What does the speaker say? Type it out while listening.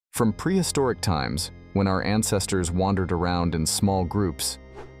From prehistoric times, when our ancestors wandered around in small groups,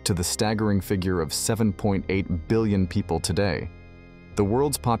 to the staggering figure of 7.8 billion people today, the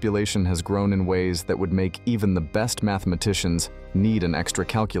world's population has grown in ways that would make even the best mathematicians need an extra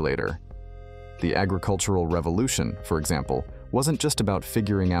calculator. The agricultural revolution, for example, wasn't just about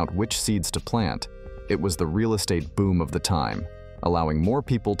figuring out which seeds to plant. It was the real estate boom of the time, allowing more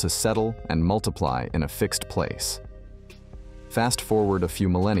people to settle and multiply in a fixed place. Fast forward a few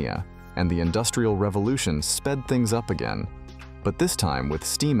millennia, and the Industrial Revolution sped things up again, but this time with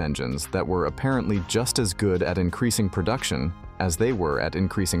steam engines that were apparently just as good at increasing production as they were at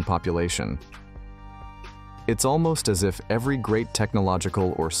increasing population. It's almost as if every great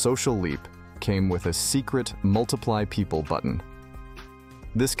technological or social leap came with a secret multiply people button.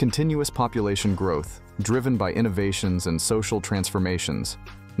 This continuous population growth, driven by innovations and social transformations,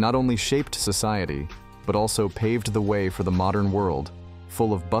 not only shaped society, but also paved the way for the modern world,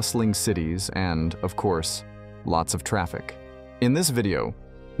 full of bustling cities and, of course, lots of traffic. In this video,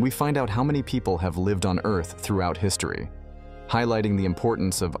 we find out how many people have lived on Earth throughout history, highlighting the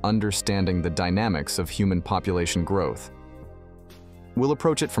importance of understanding the dynamics of human population growth. We'll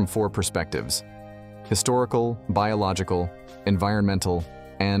approach it from 4 perspectives: historical, biological, environmental,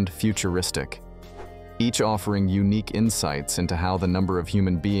 and futuristic, each offering unique insights into how the number of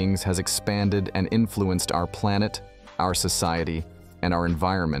human beings has expanded and influenced our planet, our society, and our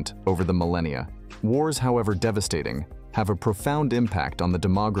environment over the millennia. Wars, however devastating, have a profound impact on the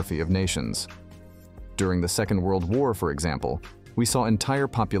demography of nations. During the Second World War, for example, we saw entire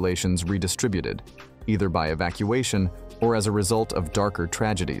populations redistributed, either by evacuation or as a result of darker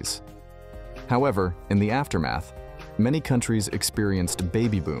tragedies. However, in the aftermath, many countries experienced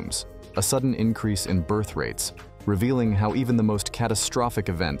baby booms, a sudden increase in birth rates, revealing how even the most catastrophic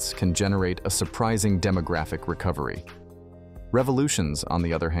events can generate a surprising demographic recovery. Revolutions, on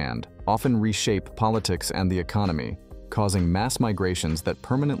the other hand, often reshape politics and the economy, causing mass migrations that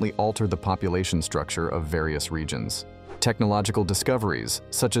permanently alter the population structure of various regions. Technological discoveries,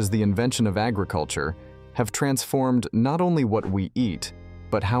 such as the invention of agriculture, have transformed not only what we eat,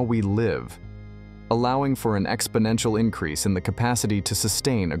 but how we live, allowing for an exponential increase in the capacity to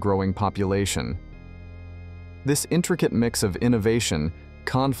sustain a growing population. This intricate mix of innovation,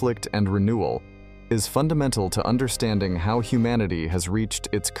 conflict, and renewal is fundamental to understanding how humanity has reached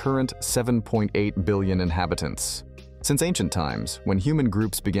its current 7.8 billion inhabitants. Since ancient times, when human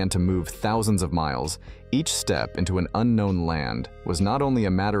groups began to move thousands of miles, each step into an unknown land was not only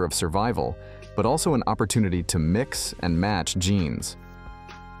a matter of survival, but also an opportunity to mix and match genes.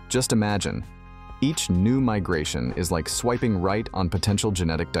 Just imagine, each new migration is like swiping right on potential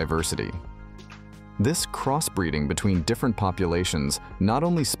genetic diversity. This crossbreeding between different populations not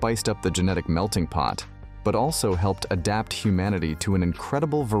only spiced up the genetic melting pot, but also helped adapt humanity to an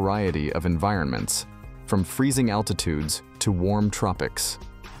incredible variety of environments, from freezing altitudes to warm tropics.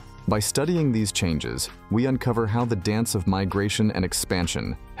 By studying these changes, we uncover how the dance of migration and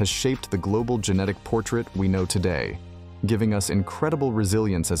expansion has shaped the global genetic portrait we know today, giving us incredible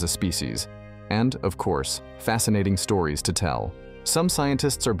resilience as a species, and, of course, fascinating stories to tell. Some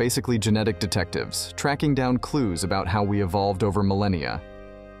scientists are basically genetic detectives, tracking down clues about how we evolved over millennia.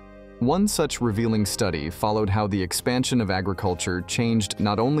 One such revealing study followed how the expansion of agriculture changed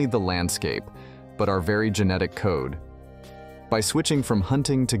not only the landscape, but our very genetic code. By switching from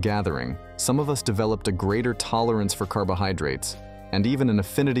hunting to gathering, some of us developed a greater tolerance for carbohydrates, and even an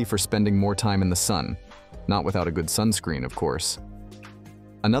affinity for spending more time in the sun, not without a good sunscreen, of course.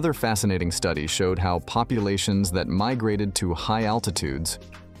 Another fascinating study showed how populations that migrated to high altitudes,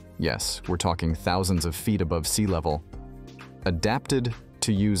 yes, we're talking thousands of feet above sea level, adapted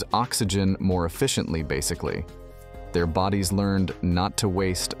to use oxygen more efficiently, basically. Their bodies learned not to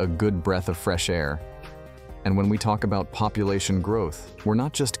waste a good breath of fresh air. And when we talk about population growth, we're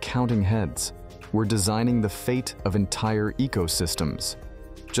not just counting heads, we're designing the fate of entire ecosystems.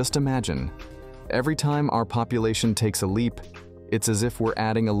 Just imagine, every time our population takes a leap, it's as if we're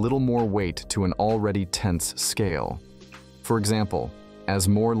adding a little more weight to an already tense scale. For example, as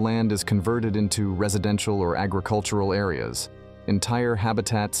more land is converted into residential or agricultural areas, entire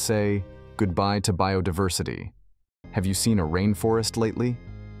habitats say goodbye to biodiversity. Have you seen a rainforest lately?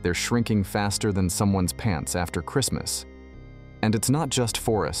 They're shrinking faster than someone's pants after Christmas. And it's not just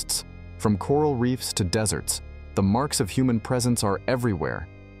forests. From coral reefs to deserts, the marks of human presence are everywhere,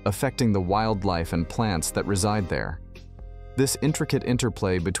 affecting the wildlife and plants that reside there. This intricate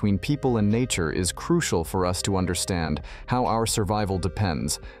interplay between people and nature is crucial for us to understand how our survival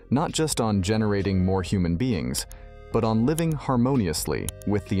depends, not just on generating more human beings, but on living harmoniously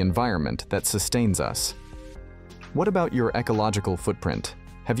with the environment that sustains us. What about your ecological footprint?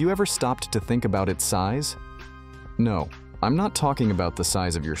 Have you ever stopped to think about its size? No, I'm not talking about the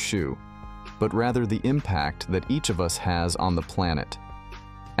size of your shoe, but rather the impact that each of us has on the planet.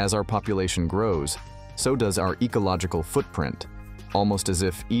 As our population grows, so does our ecological footprint, almost as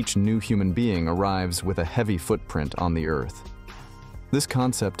if each new human being arrives with a heavy footprint on the Earth. This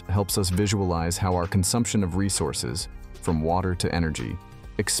concept helps us visualize how our consumption of resources, from water to energy,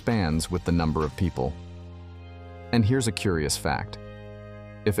 expands with the number of people. And here's a curious fact.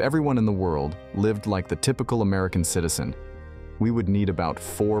 If everyone in the world lived like the typical American citizen, we would need about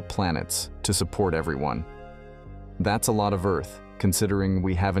 4 planets to support everyone. That's a lot of Earth, considering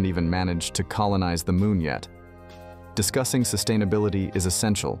we haven't even managed to colonize the moon yet. Discussing sustainability is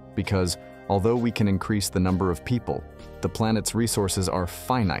essential because, although we can increase the number of people, the planet's resources are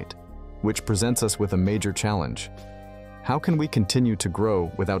finite, which presents us with a major challenge. How can we continue to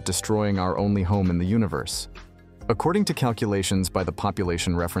grow without destroying our only home in the universe? According to calculations by the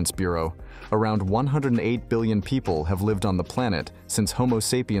Population Reference Bureau, around 108 billion people have lived on the planet since Homo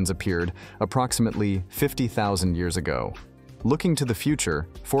sapiens appeared approximately 50,000 years ago. Looking to the future,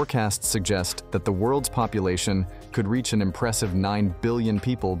 forecasts suggest that the world's population could reach an impressive 9 billion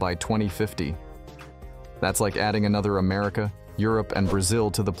people by 2050. That's like adding another America, Europe, and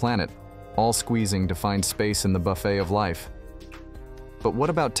Brazil to the planet, all squeezing to find space in the buffet of life. But what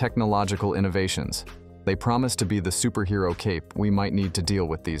about technological innovations? They promise to be the superhero cape we might need to deal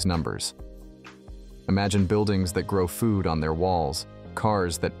with these numbers. Imagine buildings that grow food on their walls,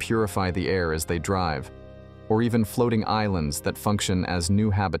 cars that purify the air as they drive, or even floating islands that function as new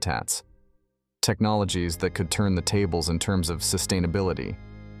habitats. Technologies that could turn the tables in terms of sustainability.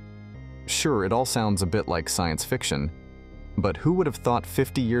 Sure, it all sounds a bit like science fiction, but who would have thought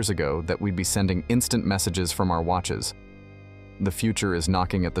 50 years ago that we'd be sending instant messages from our watches? The future is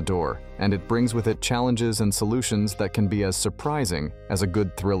knocking at the door, and it brings with it challenges and solutions that can be as surprising as a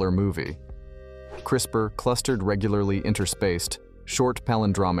good thriller movie. CRISPR, clustered regularly interspaced, short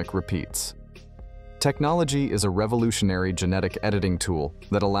palindromic repeats. Technology is a revolutionary genetic editing tool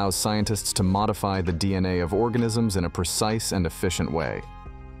that allows scientists to modify the DNA of organisms in a precise and efficient way.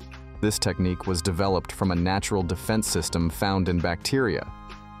 This technique was developed from a natural defense system found in bacteria,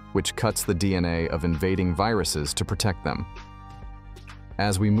 which cuts the DNA of invading viruses to protect them.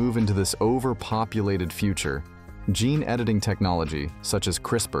 As we move into this overpopulated future, gene editing technology, such as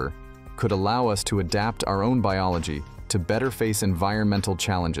CRISPR, could allow us to adapt our own biology to better face environmental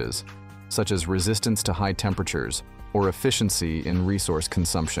challenges, such as resistance to high temperatures or efficiency in resource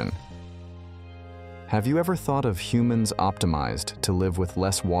consumption. Have you ever thought of humans optimized to live with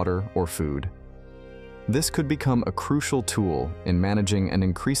less water or food? This could become a crucial tool in managing an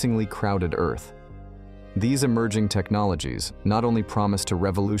increasingly crowded Earth. These emerging technologies not only promise to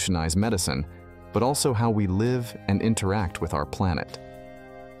revolutionize medicine, but also how we live and interact with our planet.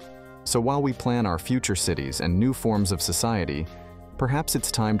 So while we plan our future cities and new forms of society, perhaps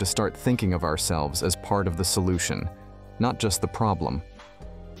it's time to start thinking of ourselves as part of the solution, not just the problem.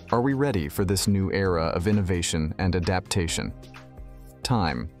 Are we ready for this new era of innovation and adaptation?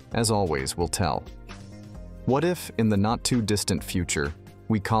 Time, as always, will tell. What if, in the not-too-distant future,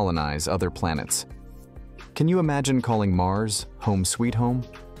 we colonize other planets? Can you imagine calling Mars home sweet home?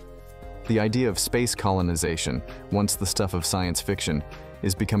 The idea of space colonization, once the stuff of science fiction,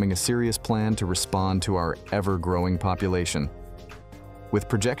 is becoming a serious plan to respond to our ever-growing population. With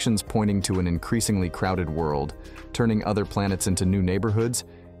projections pointing to an increasingly crowded world, turning other planets into new neighborhoods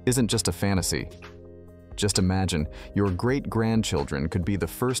isn't just a fantasy. Just imagine your great-grandchildren could be the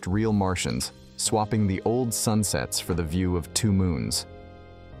first real Martians, swapping the old sunsets for the view of 2 moons.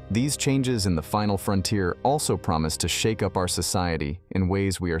 These changes in the final frontier also promise to shake up our society in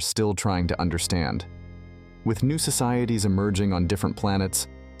ways we are still trying to understand. With new societies emerging on different planets,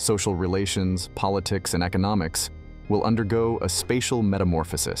 social relations, politics, and economics will undergo a spatial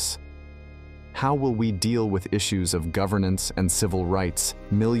metamorphosis. How will we deal with issues of governance and civil rights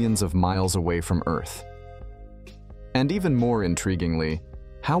millions of miles away from Earth? And even more intriguingly,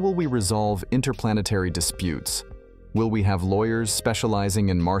 how will we resolve interplanetary disputes? Will we have lawyers specializing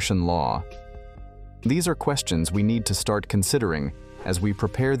in Martian law? These are questions we need to start considering as we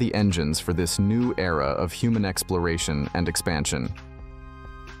prepare the engines for this new era of human exploration and expansion.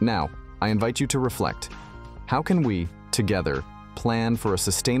 Now, I invite you to reflect. How can we, together, plan for a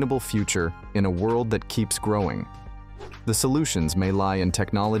sustainable future in a world that keeps growing? The solutions may lie in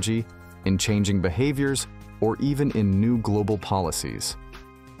technology, in changing behaviors, or even in new global policies.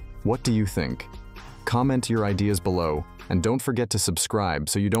 What do you think? Comment your ideas below, and don't forget to subscribe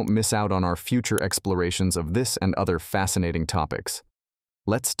so you don't miss out on our future explorations of this and other fascinating topics.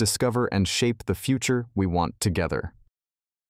 Let's discover and shape the future we want together.